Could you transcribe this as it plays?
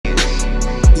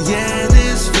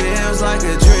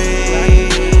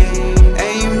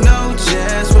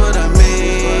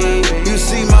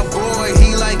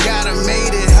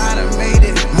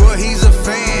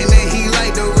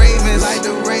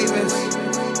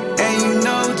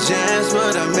just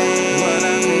what I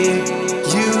mean.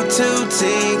 YouTube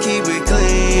team, keep it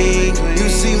clean. You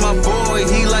see my boy,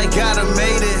 he like gotta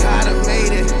made it.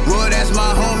 Boy, that's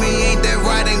my homie, ain't that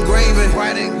right engraving?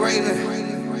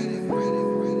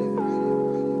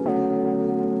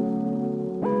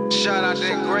 Shout out to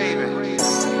Ingravenvids.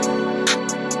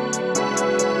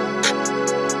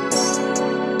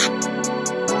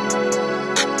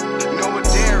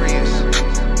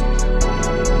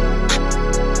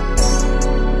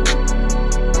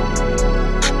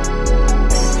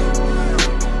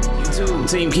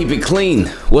 Team, keep it clean.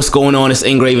 What's going on? It's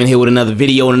Ingraven here with another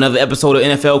video and another episode of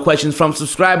NFL questions from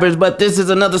subscribers. But this is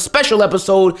another special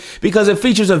episode because it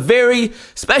features a very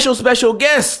special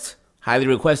guest. Highly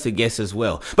requested guest as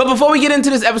well. But before we get into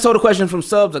this episode of questions from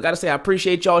subs, I gotta say I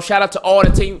appreciate y'all. Shout out to all the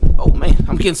team. Oh man,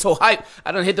 I'm getting so hyped.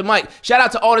 I done hit the mic. Shout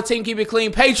out to all the Team Keep It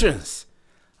Clean patrons.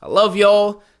 I love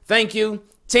y'all. Thank you.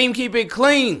 Team Keep It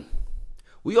Clean.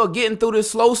 We are getting through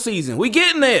this slow season. We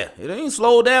getting there. It ain't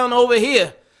slowed down over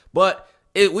here, but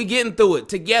we getting through it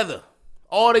together,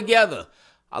 all together.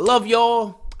 I love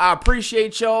y'all. I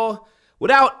appreciate y'all.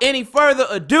 Without any further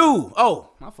ado, oh,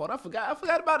 my fault. I forgot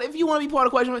about it. If you want to be part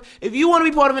of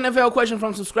NFL question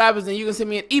from subscribers, then you can send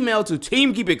me an email to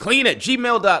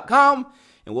teamkeepitclean@gmail.com,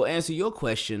 and we'll answer your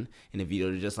question in a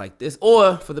video just like this.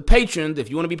 Or for the patrons, if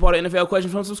you want to be part of NFL question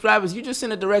from subscribers, you just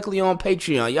send it directly on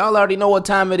Patreon. Y'all already know what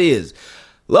time it is.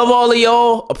 Love all of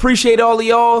y'all. Appreciate all of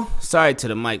y'all. Sorry to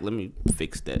the mic. Let me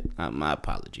fix that. My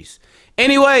apologies.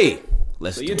 Anyway,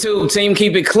 let's do YouTube it. Team,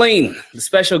 keep it clean. The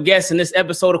special guest in this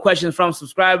episode of Questions from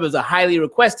Subscribers, a highly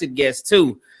requested guest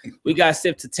too. We got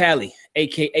Sip to Tally,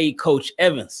 aka Coach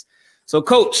Evans. So,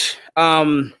 Coach,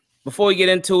 before we get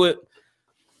into it,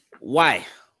 why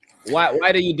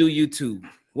do you do YouTube?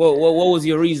 What was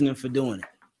your reasoning for doing it?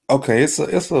 Okay, it's a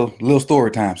little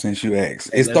story time since you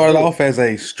asked. It started off as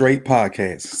a straight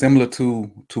podcast, similar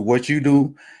to what you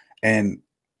do, and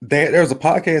there's a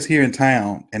podcast here in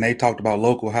town, and they talked about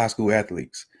local high school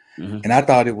athletes, and I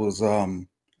thought it was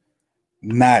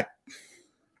not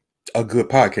a good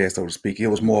podcast, so to speak. It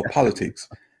was more politics,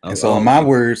 and so in my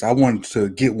words, I wanted to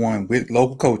get one with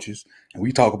local coaches, and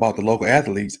we talk about the local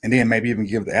athletes, and then maybe even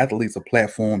give the athletes a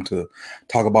platform to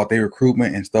talk about their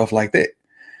recruitment and stuff like that.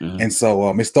 And so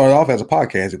it started off as a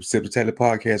podcast. It was Sip to Tally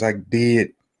podcast. I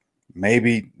did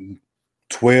maybe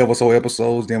 12 or so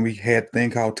episodes. Then we had a thing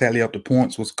called Tally Up the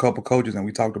Points with a couple coaches, and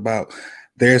we talked about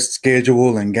their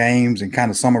schedule and games and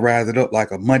kind of summarized it up like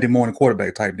a Monday morning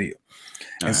quarterback type deal.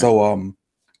 And so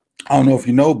I don't know if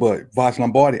you know, but Voch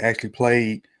Lombardi actually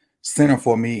played center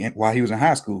for me while he was in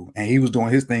high school, and he was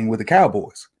doing his thing with the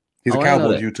Cowboys. He's a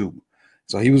Cowboys YouTuber.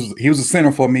 So he was a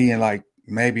center for me in like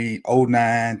maybe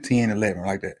 09, 10, 11,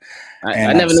 like that.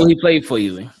 I never knew he played for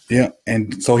you. Yeah,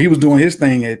 and so he was doing his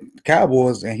thing at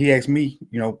Cowboys, and he asked me,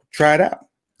 try it out.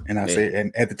 And I said,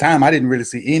 and at the time, I didn't really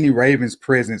see any Ravens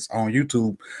presence on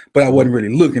YouTube, but I wasn't really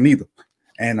looking either.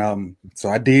 And so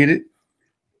I did it,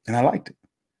 and I liked it.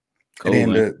 Cool,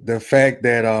 and then the fact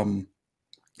that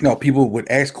people would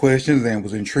ask questions and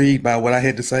was intrigued by what I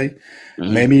had to say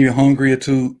made me even hungrier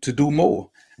to do more.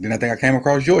 Then I think I came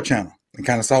across your channel and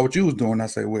kind of saw what you was doing. I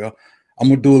said, well, I'm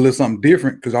going to do a little something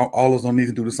different because all of us don't need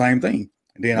to do the same thing.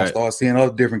 And then I started seeing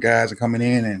other different guys coming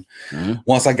in. And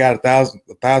once I got 1,000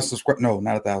 subscribers, no,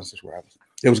 not 1,000 subscribers.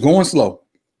 It was going slow.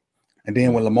 And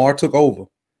then when Lamar took over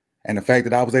and the fact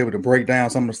that I was able to break down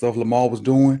some of the stuff Lamar was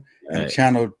doing, and the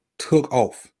channel took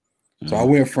off. So I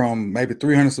went from maybe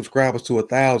 300 subscribers to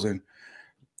 1,000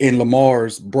 in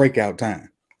Lamar's breakout time.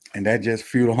 And that just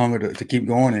fueled the hunger to keep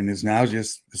going. And it's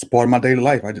part of my daily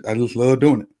life. I just love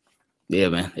doing it. Yeah,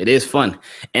 man, it is fun.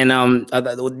 And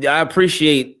I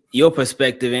appreciate your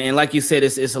perspective. And like you said,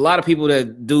 it's a lot of people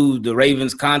that do the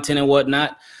Ravens content and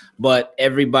whatnot, but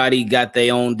everybody got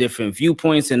their own different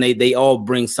viewpoints, and they all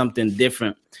bring something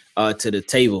different to the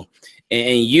table.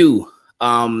 And you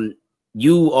are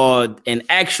an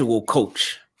actual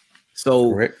coach.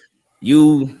 So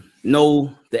you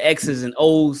know the X's and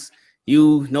O's.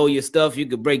 You know your stuff. You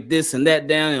could break this and that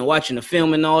down, and watching the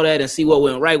film and all that, and see what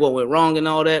went right, what went wrong, and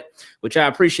all that, which I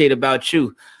appreciate about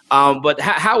you. But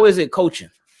how is it coaching?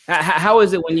 How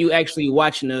is it when you actually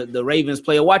watching the Ravens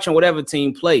play or watching whatever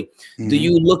team play? Do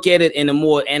you look at it in a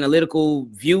more analytical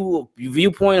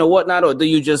viewpoint or whatnot, or do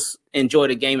you just enjoy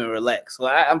the game and relax?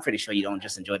 Well, I'm pretty sure you don't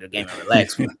just enjoy the game and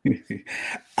relax.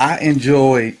 I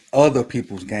enjoy other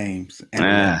people's games,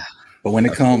 but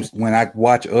when I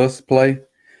watch us play,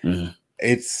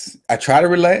 I try to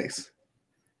relax,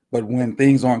 but when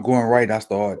things aren't going right,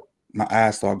 my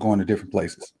eyes start going to different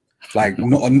places. Like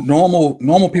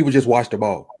normal people just watch the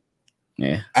ball.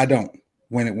 Yeah, I don't.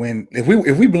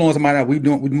 if we blowing somebody out, we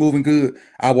moving good.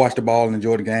 I watch the ball and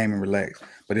enjoy the game and relax.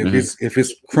 But if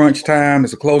it's crunch time,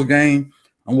 it's a close game.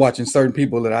 I'm watching certain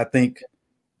people that I think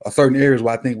are certain areas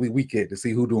where I think we weak at to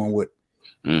see who doing what.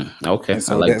 Okay, and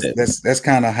so I like that. That's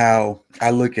kind of how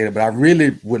I look at it. But I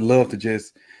really would love to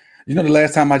just, the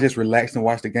last time I just relaxed and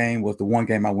watched the game was the one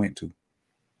game I went to.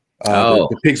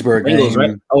 The Pittsburgh Bengals, game.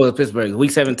 right? Oh, the Pittsburgh,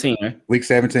 week 17, right? Week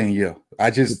 17, yeah. I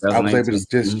was able to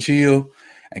just chill,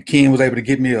 and Ken was able to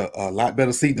get me a lot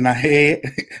better seat than I had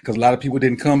because a lot of people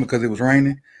didn't come because it was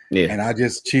raining. Yeah, and I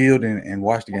just chilled and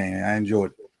watched the game. And I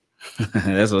enjoyed it.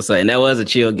 That's what's saying. That was a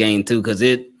chill game too, because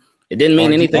it didn't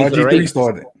mean anything for the RG3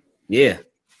 started. Yeah,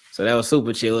 so that was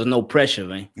super chill. There's no pressure,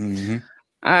 man. Mm-hmm.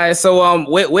 All right, so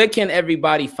where can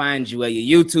everybody find you at?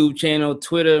 Your YouTube channel,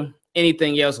 Twitter,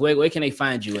 anything else? Where can they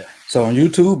find you at? So on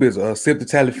YouTube is Sip the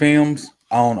Tally Films.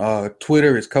 On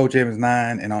Twitter it's Coach Evans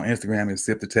 9, and on Instagram it's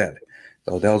Sip the Tally.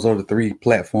 So those are the 3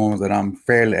 platforms that I'm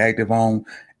fairly active on.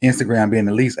 Instagram being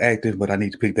the least active, but I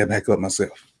need to pick that back up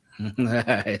myself.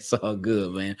 It's all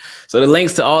good, man. So the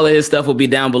links to all of his stuff will be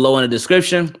down below in the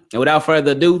description. And without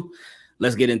further ado,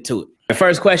 let's get into it. The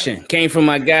first question came from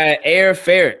my guy, Air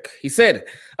Ferrick. He said,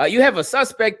 you have a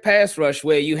suspect pass rush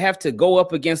where you have to go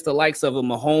up against the likes of a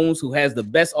Mahomes, who has the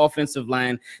best offensive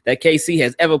line that KC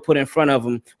has ever put in front of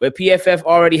him, where PFF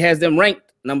already has them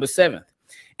ranked number 7th.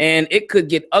 And it could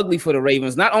get ugly for the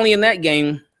Ravens, not only in that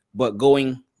game, but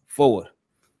going forward.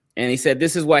 And he said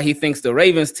this is why he thinks the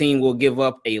Ravens team will give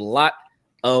up a lot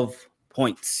of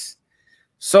points.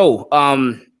 So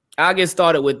I'll get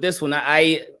started with this one.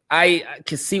 I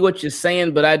can see what you're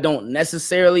saying, but I don't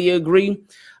necessarily agree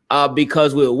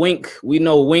because with Wink, we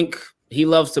know Wink, he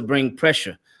loves to bring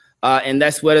pressure. And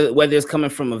that's whether it's coming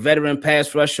from a veteran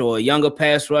pass rusher or a younger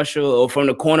pass rusher or from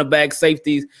the cornerback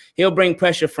safeties, he'll bring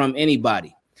pressure from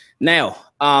anybody. Now,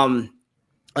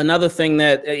 another thing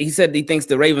that he said, he thinks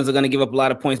the Ravens are going to give up a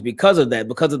lot of points because of that,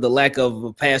 because of the lack of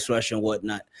a pass rush and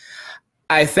whatnot.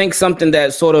 I think something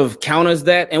that sort of counters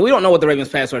that, and we don't know what the Ravens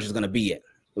pass rush is going to be yet.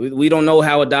 We don't know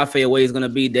how Odafe Away is going to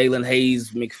be, Dalen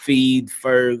Hayes, McPhee,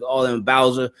 Ferg, all them,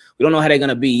 Bowser. We don't know how they're going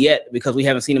to be yet because we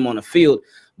haven't seen them on the field.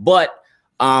 But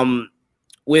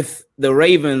with the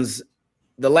Ravens,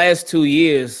 the last 2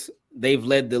 years, they've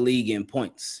led the league in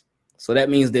points. So that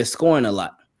means they're scoring a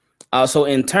lot. So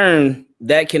in turn,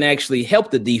 that can actually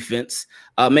help the defense,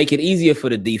 make it easier for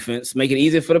the defense, make it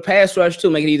easier for the pass rush too,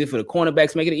 make it easier for the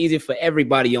cornerbacks, make it easier for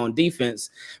everybody on defense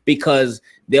because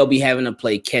they'll be having to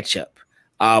play catch up.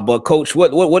 But Coach,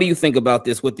 what do you think about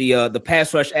this with the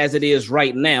pass rush as it is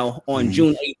right now on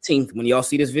June 18th? When y'all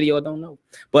see this video, I don't know,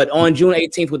 but on June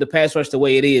 18th with the pass rush the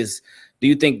way it is, do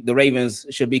you think the Ravens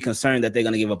should be concerned that they're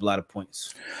going to give up a lot of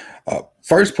points?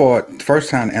 First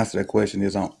time to answer that question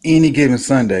is on any given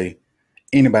Sunday,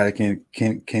 anybody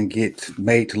can get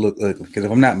made to look ugly. Because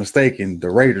if I'm not mistaken, the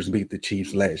Raiders beat the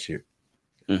Chiefs last year.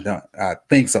 I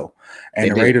think so.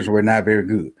 And the Raiders were not very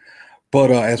good.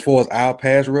 But as far as our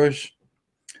pass rush,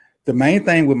 the main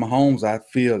thing with Mahomes, I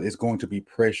feel, is going to be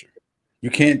pressure. You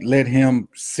can't let him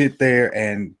sit there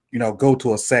and, go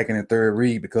to a second and third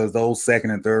read because those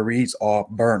second and third reads are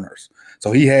burners.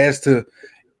 So he has to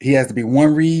be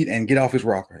one read and get off his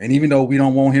rocker. And even though we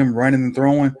don't want him running and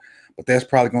throwing, but that's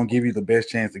probably going to give you the best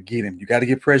chance to get him. You got to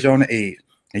get pressure on the edge.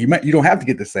 And you don't have to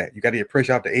get the sack. You got to get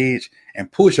pressure off the edge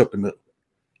and push up the middle.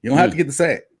 You don't have to get the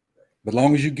sack. But as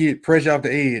long as you get pressure off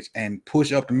the edge and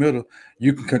push up the middle,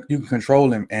 you can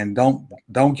control him and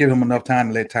don't give him enough time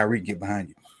to let Tyreek get behind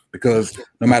you. Because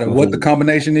no matter what the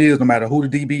combination is, no matter who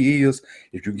the DB is,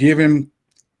 if you give him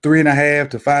 3.5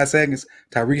 to 5 seconds,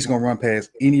 Tyreek's going to run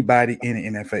past anybody in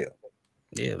the NFL.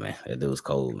 Yeah, man. That dude's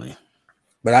cold, man.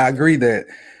 But I agree that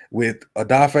with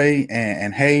Odafe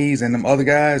and Hayes and them other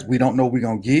guys, we don't know what we're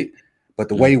going to get. But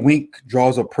the way Wink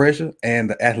draws up pressure and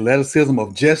the athleticism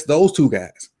of just those 2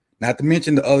 guys, not to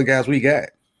mention the other guys we got,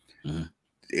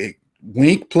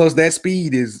 Wink plus that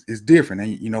speed is different.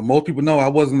 And, most people know I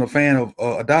wasn't a fan of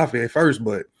Odafe at first,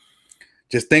 but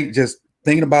just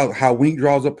thinking about how Wink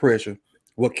draws up pressure,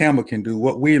 what Campbell can do,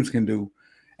 what Williams can do,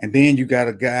 and then you got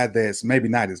a guy that's maybe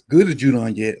not as good as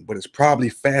Judon yet, but it's probably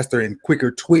faster and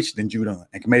quicker twitch than Judon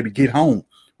and can maybe get home.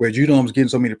 Where Judon's getting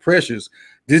so many pressures,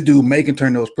 this dude can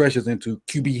turn those pressures into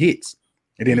QB hits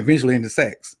and then eventually into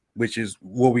sacks, which is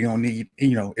what we're going to need,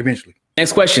 eventually.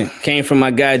 Next question came from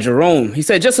my guy, Jerome. He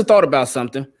said, just a thought about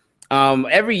something.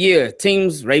 Every year,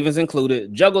 teams, Ravens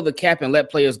included, juggle the cap and let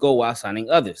players go while signing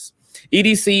others.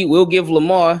 EDC will give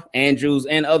Lamar, Andrews,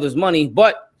 and others money,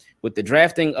 but with the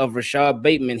drafting of Rashad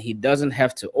Bateman, he doesn't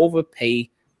have to overpay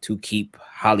to keep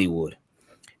Hollywood.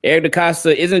 Eric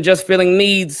DaCosta isn't just filling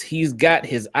needs. He's got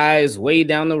his eyes way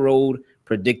down the road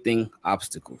predicting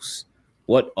obstacles.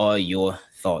 What are your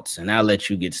thoughts? And I'll let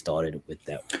you get started with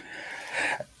that.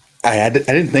 I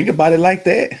didn't think about it like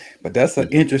that, but that's an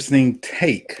interesting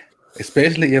take,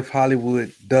 especially if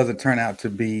Hollywood doesn't turn out to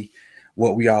be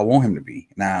what we all want him to be.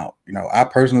 Now, I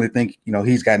personally think,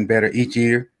 he's gotten better each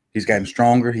year. He's gotten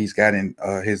stronger. He's gotten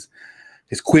his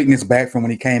quickness back from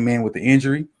when he came in with the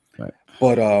injury. Right.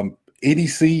 But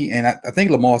EDC, and I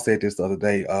think Lamar said this the other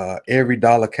day, every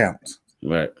dollar counts.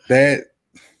 Right. That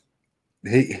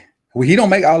he don't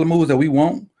make all the moves that we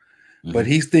want, but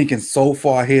he's thinking so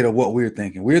far ahead of what we're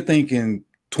thinking. We're thinking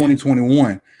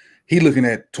 2021. He's looking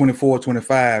at 24,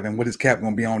 25, and what his cap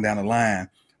going to be on down the line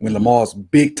when Lamar's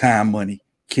big time money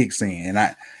kicks in.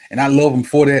 And I love him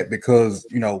for that, because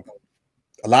a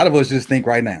lot of us just think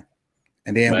right now,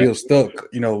 and then we're stuck,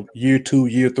 year 2,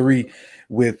 year 3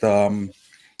 with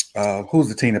who's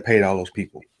the team that paid all those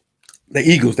people? The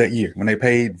Eagles that year when they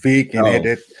paid Vic and had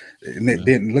that, and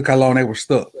then look how long they were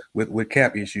stuck with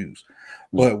cap issues.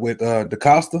 But with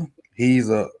DaCosta, he's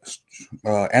a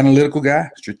analytical guy,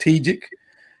 strategic.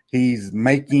 He's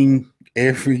making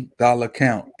every dollar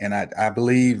count, and I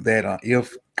believe that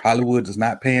if Hollywood is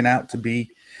not paying out to be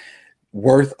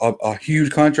worth a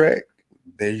huge contract,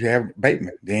 there you have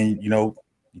Bateman. Then you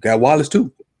got Wallace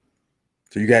too.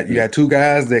 So you got two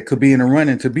guys that could be in the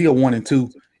running to be a 1 and 2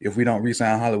 if we don't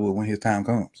re-sign Hollywood when his time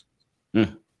comes.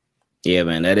 Yeah,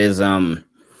 man,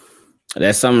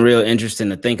 that's something real interesting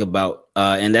to think about.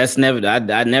 And that's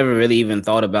I never really even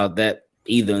thought about that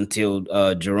either until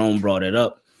Jerome brought it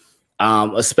up.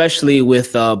 Especially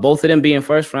with both of them being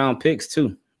first round picks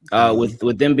too.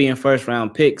 With them being first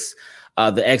round picks,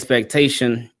 the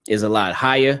expectation is a lot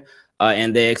higher,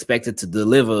 and they're expected to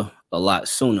deliver a lot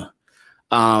sooner.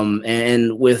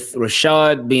 And with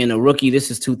Rashad being a rookie, this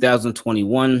is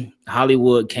 2021.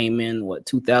 Hollywood came in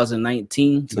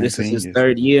 2019, so this is his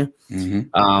third year.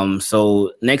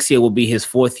 So next year will be his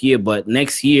 4th year, but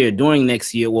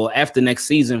after next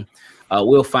season,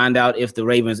 we'll find out if the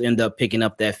Ravens end up picking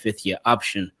up that 5th year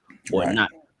option or not.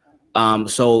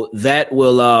 So that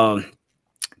will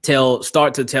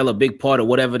start to tell a big part of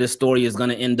whatever this story is going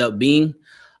to end up being.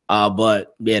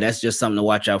 But yeah, that's just something to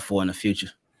watch out for in the future.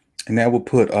 And that would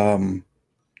put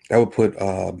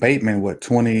Bateman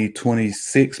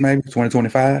 2026, maybe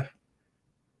 2025.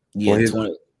 Yeah,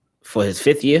 for his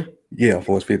 5th year. Yeah,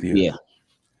 for his 5th year. Yeah.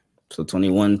 So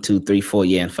 21, 2, 3, 4,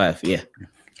 and 5. Yeah.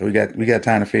 So we got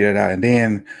time to figure it out. And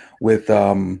then with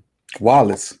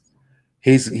Wallace,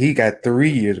 he got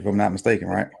 3 years, if I'm not mistaken,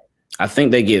 right? I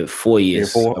think they get 4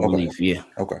 years. I believe. Yeah.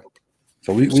 Okay.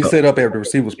 So we set up at the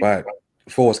receiver spot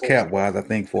for us cap wise, I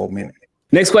think, for a minute.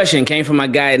 Next question came from my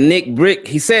guy, Nick Brick.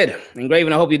 He said,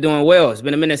 Ingraven, I hope you're doing well. It's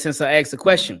been a minute since I asked a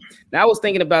question. Now, I was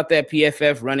thinking about that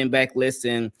PFF running back list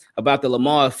and about the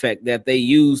Lamar effect that they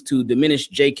use to diminish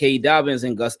J.K. Dobbins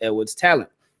and Gus Edwards' talent.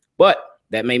 But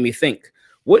that made me think,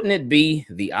 wouldn't it be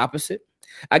the opposite?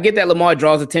 I get that Lamar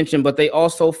draws attention, but they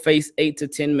also face 8 to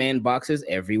 10 man boxes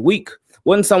every week.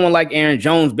 Wouldn't someone like Aaron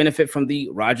Jones benefit from the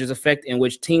Rodgers effect, in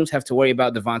which teams have to worry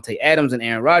about Devontae Adams and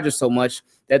Aaron Rodgers so much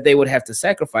that they would have to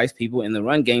sacrifice people in the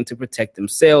run game to protect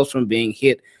themselves from being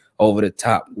hit over the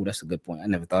top? Ooh, that's a good point. I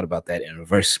never thought about that in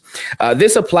reverse.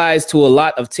 This applies to a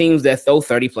lot of teams that throw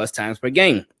 30-plus times per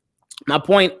game. My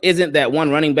point isn't that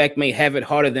one running back may have it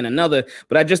harder than another,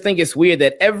 but I just think it's weird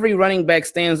that every running back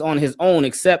stands on his own,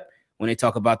 except when they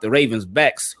talk about the Ravens'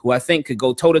 backs, who I think could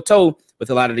go toe-to-toe with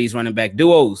a lot of these running back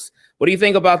duos. What do you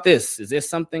think about this? Is there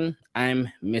something I'm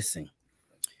missing?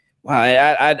 Wow,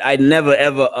 I never,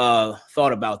 ever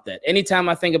thought about that. Anytime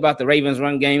I think about the Ravens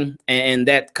run game and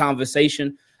that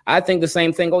conversation, I think the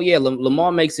same thing. Oh, yeah,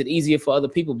 Lamar makes it easier for other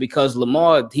people because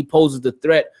Lamar, he poses the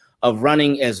threat of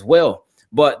running as well.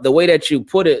 But the way that you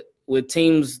put it with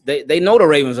teams, they know the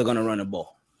Ravens are going to run the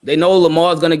ball. They know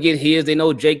Lamar's going to get his. They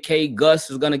know J.K.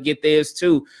 Gus is going to get theirs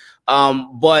too.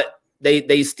 But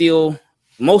they still,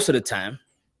 most of the time,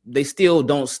 they still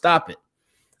don't stop it.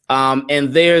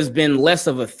 And there's been less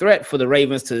of a threat for the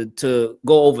Ravens to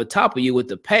go over top of you with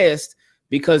the pass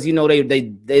because, you know,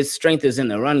 their strength is in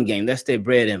the run game. That's their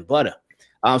bread and butter.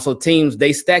 So teams,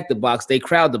 they stack the box, they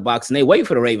crowd the box, and they wait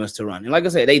for the Ravens to run. And like I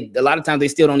said, a lot of times they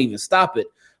still don't even stop it,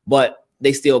 but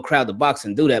they still crowd the box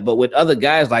and do that. But with other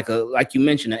guys like you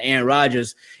mentioned, Aaron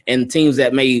Rodgers and teams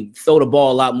that may throw the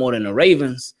ball a lot more than the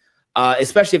Ravens,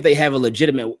 especially if they have a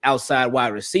legitimate outside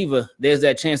wide receiver, there's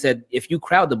that chance that if you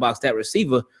crowd the box, that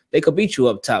receiver, they could beat you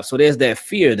up top. So there's that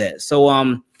fear that. So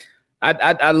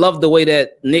I love the way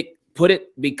that Nick put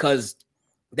it because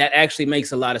that actually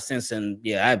makes a lot of sense. And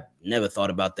yeah, I've never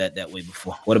thought about that way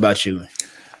before. What about you?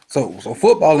 So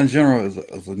football in general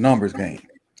is a numbers game.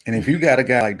 And if you got a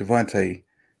guy like Devontae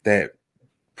that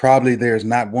probably there's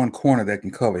not one corner that can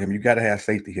cover him. You got to have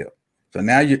safety help. So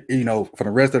now you know for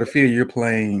the rest of the field, you're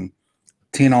playing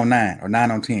 10 on 9 or 9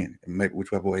 on 10,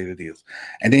 whichever way it is.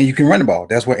 And then you can run the ball.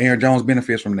 That's where Aaron Jones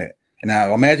benefits from that. And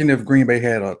now imagine if Green Bay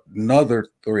had another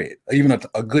threat, even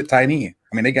a good tight end.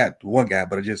 I mean, they got one guy,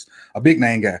 but just a big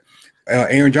name guy.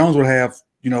 Aaron Jones would have,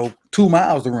 2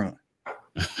 miles to run.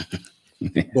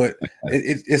 But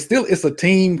it's a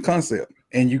team concept,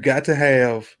 and you got to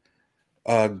have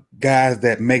guys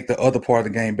that make the other part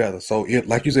of the game better. So,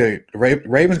 like you said,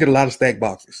 Ravens get a lot of stack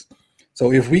boxes.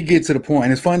 So if we get to the point,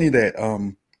 and it's funny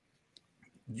that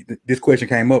this question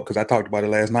came up because I talked about it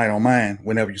last night on mine.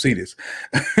 Whenever you see this,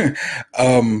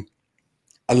 a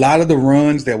lot of the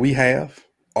runs that we have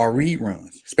are read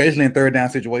runs, especially in third down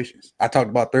situations. I talked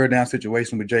about third down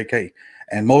situation with JK,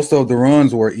 and most of the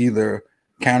runs were either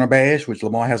counter bash, which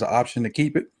Lamar has an option to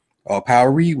keep it, or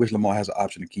power read, which Lamar has an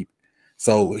option to keep it.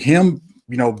 So him,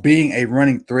 being a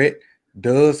running threat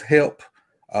does help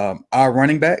our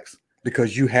running backs,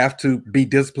 because you have to be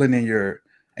disciplined in your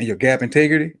gap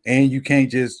integrity, and you can't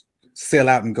just sell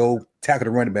out and go tackle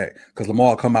the running back, because Lamar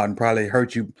will come out and probably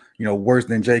hurt you, worse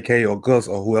than JK or Gus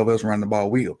or whoever else running the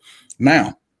ball will.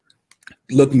 Now,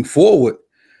 looking forward,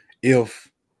 if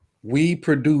we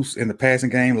produce in the passing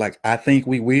game like I think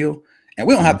we will, and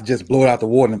we don't have to just blow it out the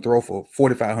water and throw for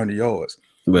 4,500 yards.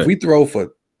 Right. If we throw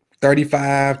for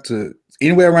 35 to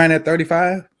anywhere around that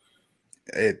 35,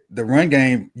 the run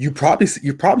game, you're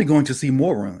probably going to see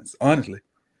more runs. Honestly,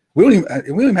 we don't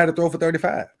even have to throw for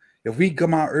 35. If we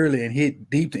come out early and hit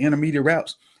deep to intermediate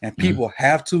routes, and people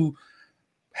have to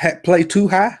play too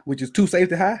high, which is too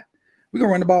safety high, we're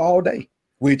gonna run the ball all day.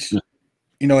 Which,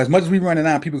 as much as we run it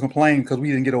out, people complain because we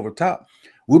didn't get over the top.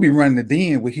 We'll be running the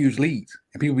den with huge leads,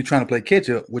 and people be trying to play catch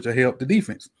up, which will help the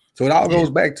defense. So it all goes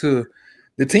back to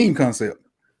the team concept.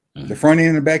 The front end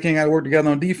and the back end got to work together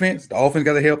on defense. The offense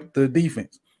got to help the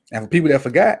defense. And for people that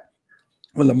forgot,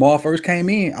 when Lamar first came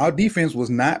in, our defense was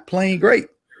not playing great.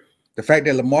 The fact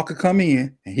that Lamar could come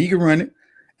in and he could run it,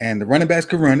 and the running backs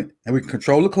could run it, and we could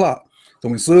control the clock. So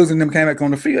when Suggs and them came back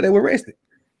on the field, they were rested.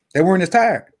 They weren't as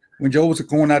tired. When Joe was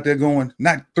going out there going,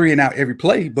 not 3 and out every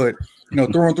play, but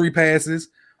throwing 3 passes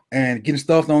and getting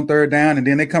stuffed on third down, and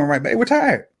then they come right back. We're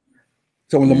tired.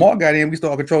 So when Lamar got in, we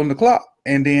started controlling the clock,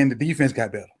 and then the defense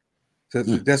got better. So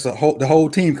that's the whole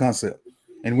team concept.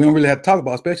 And we don't really have to talk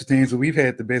about special teams, but we've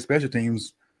had the best special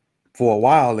teams for a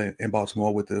while in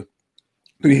Baltimore with the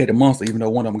 3-headed monster, even though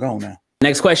one of them gone now.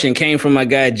 Next question came from my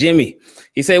guy, Jimmy.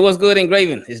 He said, "What's good,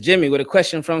 Ingraven? It's Jimmy with a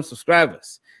question from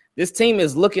subscribers. This team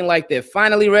is looking like they're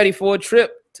finally ready for a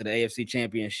trip to the AFC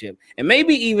Championship and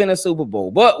maybe even a Super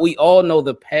Bowl. But we all know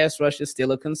the pass rush is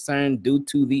still a concern due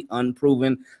to the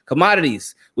unproven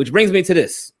commodities, which brings me to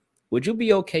this. Would you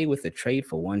be okay with a trade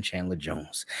for one Chandler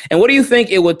Jones? And what do you think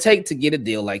it would take to get a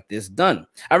deal like this done?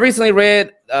 I recently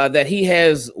read that he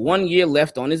has 1 year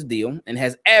left on his deal and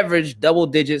has averaged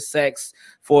double-digit sacks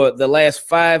for the last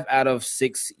 5 out of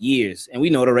 6 years. And we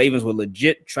know the Ravens will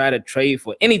legit try to trade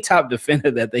for any top defender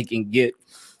that they can get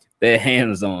their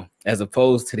hands on, as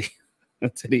opposed to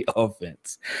the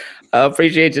offense. I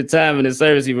appreciate your time and the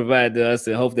service you provide to us,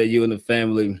 and hope that you and the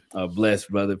family are blessed,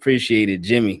 brother. Appreciate it,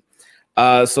 Jimmy.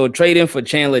 So trading for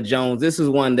Chandler Jones, this is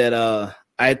one that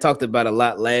I had talked about a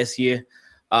lot last year,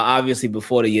 obviously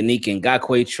before the Yannick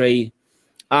Ngakoue trade.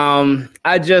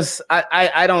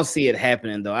 I don't see it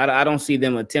happening, though. I don't see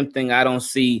them attempting. I don't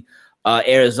see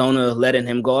Arizona letting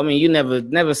him go. I mean, you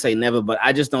never say never, but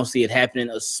I just don't see it happening,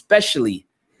 especially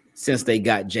since they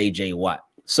got J.J. Watt.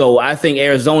 So I think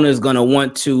Arizona is going to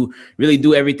want to really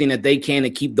do everything that they can to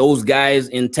keep those guys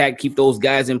intact, keep those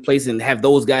guys in place, and have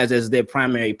those guys as their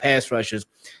primary pass rushers,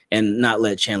 and not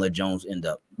let Chandler Jones end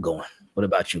up going. What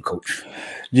about you, Coach?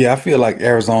 Yeah, I feel like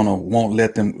Arizona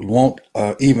won't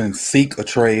even seek a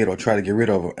trade or try to get rid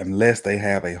of them unless they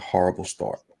have a horrible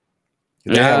start.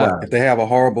 If they have a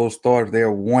horrible start, if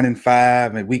they're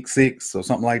 1-5 in week 6 or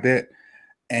something like that,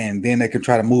 and then they can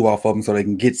try to move off of them so they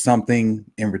can get something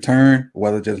in return,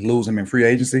 whether just lose them in free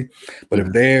agency. But if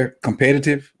they're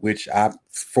competitive, which I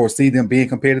foresee them being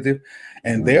competitive,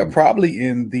 and they're probably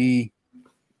in the,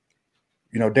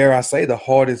 dare I say, the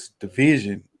hardest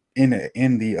division in the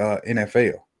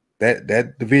NFL.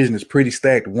 That division is pretty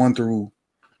stacked, 1 through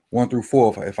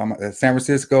 4. If I'm at San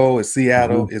Francisco, it's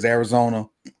Seattle, it's Arizona,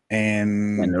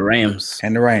 and the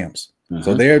Rams.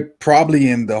 So they're probably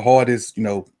in the hardest,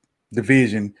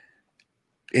 division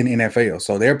in NFL.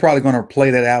 So they're probably going to play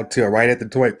that out till right at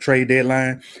the trade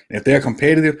deadline. And if they're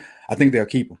competitive, I think they'll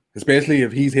keep him, especially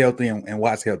if he's healthy and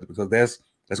Watt's healthy, because that's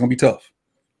going to be tough.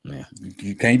 Yeah.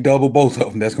 You can't double both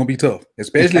of them. That's going to be tough,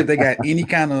 especially if they got any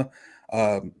kind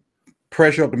of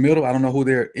pressure up the middle. I don't know who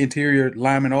their interior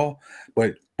linemen are,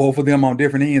 but both of them on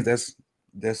different ends,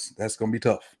 that's going to be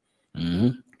tough.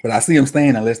 But I see them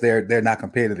staying unless they're not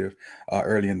competitive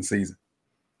early in the season.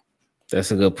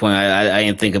 That's a good point. I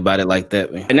didn't think about it like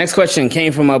that, man. The next question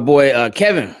came from my boy,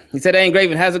 Kevin. He said, "Hey,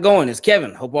 Ingraven, how's it going? It's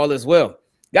Kevin. Hope all is well.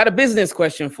 Got a business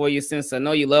question for you since I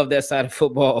know you love that side of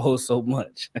football oh so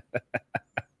much.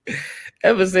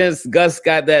 Ever since Gus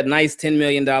got that nice $10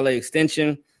 million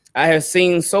extension, I have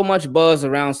seen so much buzz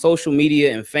around social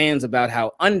media and fans about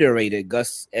how underrated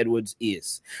Gus Edwards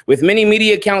is, with many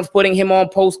media accounts putting him on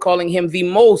post, calling him the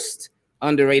most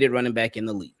underrated running back in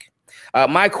the league.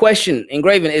 My question,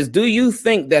 Ingraven, is do you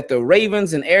think that the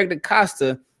Ravens and Eric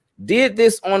DeCosta did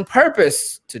this on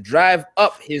purpose to drive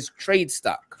up his trade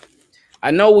stock? I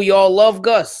know we all love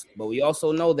Gus, but we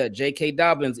also know that J.K.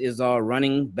 Dobbins is our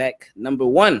running back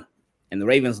 #1, and the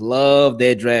Ravens love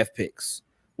their draft picks.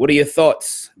 What are your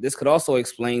thoughts? This could also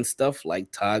explain stuff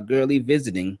like Todd Gurley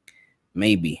visiting,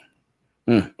 maybe.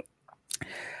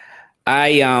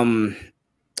 I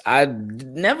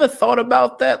never thought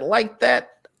about that like that.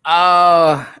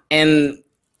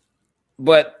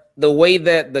 But the way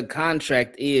that the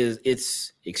contract is,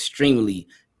 it's extremely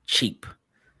cheap.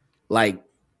 Like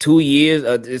 2 years,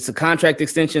 it's a contract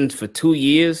extension for 2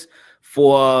 years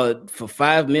for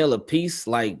 $5 million a piece.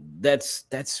 Like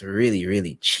that's really,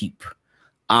 really cheap.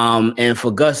 And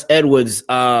for Gus Edwards,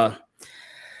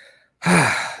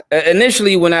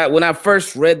 initially when I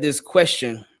first read this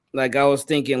question, like I was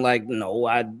thinking like, no,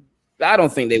 I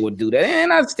don't think they would do that.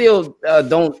 And I still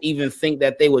don't even think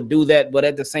that they would do that. But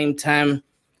at the same time,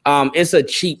 it's a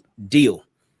cheap deal.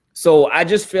 So I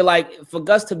just feel like for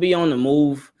Gus to be on the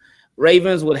move,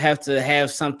 Ravens would have to have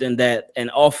something an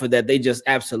offer that they just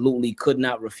absolutely could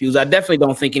not refuse. I definitely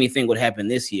don't think anything would happen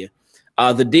this year.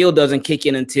 The deal doesn't kick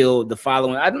in until the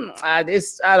following. I don't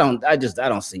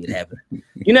see it happening.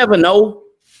 You never know,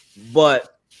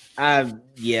 but I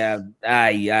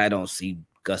don't see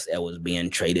Gus Edwards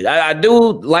being traded. I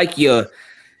do like your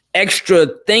extra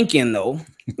thinking though.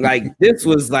 Like this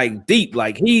was like deep.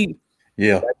 Like we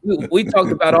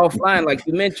talked about offline, like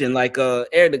you mentioned, like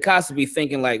Eric DeCosta be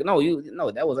thinking like, no,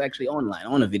 that was actually online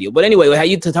on a video. But anyway, how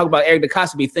you to talk about Eric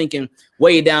DeCosta be thinking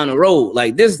way down the road,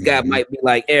 like this guy might be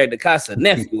like Eric DeCosta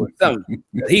nephew or something.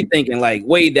 He thinking like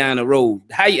way down the road.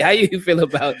 How you feel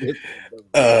about this?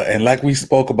 And like we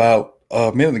spoke about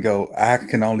a minute ago, I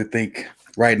can only think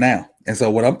right now. And so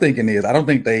what I'm thinking is, I don't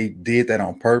think they did that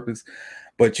on purpose.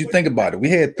 But you think about it, we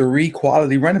had 3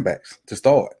 quality running backs to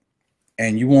start.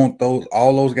 And you want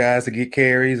all those guys to get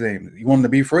carries, and you want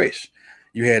them to be fresh.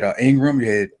 You had Ingram,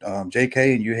 you had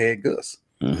JK, and you had Gus.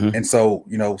 And so,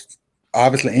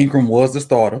 obviously Ingram was the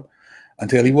starter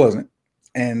until he wasn't.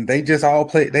 And they just all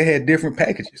played. They had different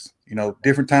packages,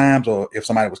 different times, or if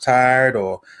somebody was tired,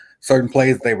 or certain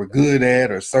plays that they were good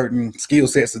at, or certain skill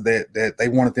sets that they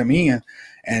wanted them in.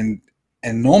 And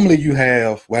normally you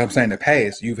have, what I'm saying in the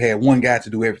past, you've had one guy to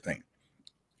do everything.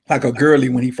 Like a Gurley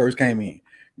when he first came in.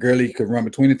 Gurley could run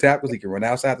between the tackles, he could run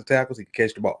outside the tackles, he could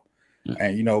catch the ball.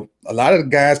 And a lot of the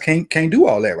guys can't do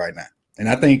all that right now. And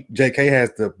I think JK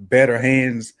has the better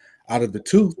hands out of the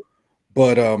two.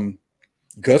 But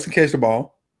Gus can catch the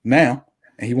ball now,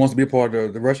 and he wants to be a part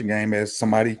of the rushing game, as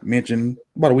somebody mentioned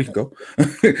about a week ago.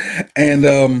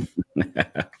 And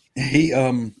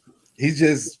he's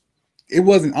just, it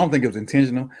wasn't, I don't think it was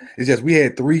intentional. It's just we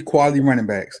had 3 quality running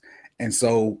backs. And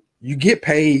so you get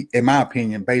paid, in my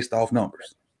opinion, based off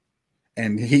numbers.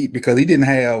 And because he didn't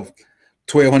have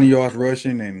 1,200 yards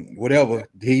rushing and whatever,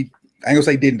 I ain't gonna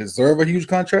say didn't deserve a huge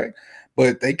contract,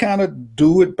 but they kind of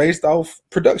do it based off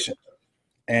production.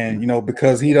 And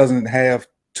because he doesn't have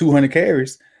 200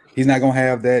 carries, he's not gonna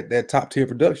have that top tier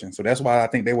production. So that's why I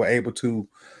think they were able to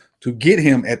get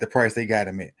him at the price they got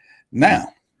him at. Now,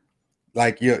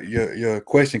 like your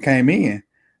question came in,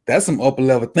 that's some upper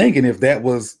level thinking. If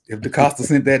DeCosta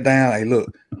sent that down, hey,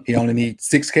 look, he only needs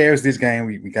 6 carries this game.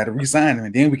 We got to re-sign him,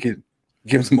 and then we could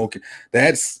give him some more.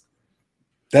 That's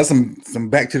some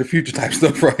Back to the Future type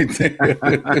stuff right there.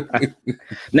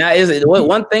 Now,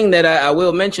 one thing that I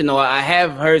will mention though? I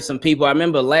have heard some people. I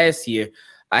remember last year,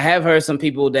 I have heard some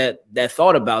people that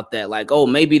thought about that, like, oh,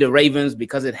 maybe the Ravens,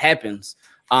 because it happens.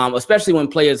 Especially when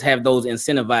players have those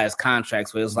incentivized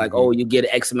contracts where it's like, oh, you get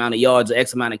X amount of yards or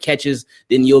X amount of catches,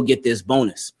 then you'll get this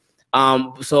bonus.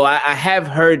 So I have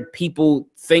heard people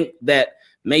think that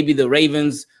maybe the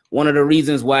Ravens, one of the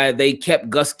reasons why they kept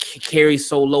Gus carry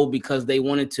so low, because they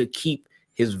wanted to keep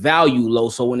his value low.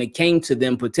 So when it came to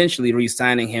them potentially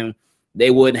re-signing him,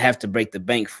 they wouldn't have to break the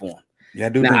bank for him. Yeah, I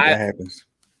do think that happens.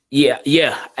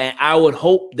 Yeah. And I would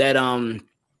hope that,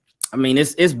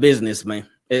 it's business, man.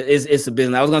 It's a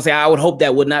business. I was gonna say I would hope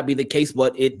that would not be the case,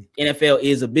 but NFL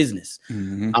is a business.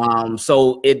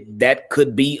 So that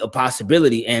could be a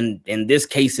possibility, and in this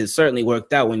case, it certainly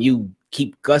worked out when you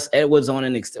keep Gus Edwards on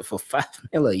an extent for $5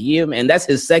 million a year, man. That's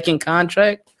his second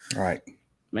contract, right?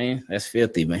 Man, that's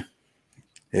filthy, man.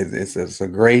 It's a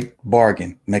great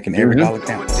bargain, making every dollar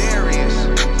count.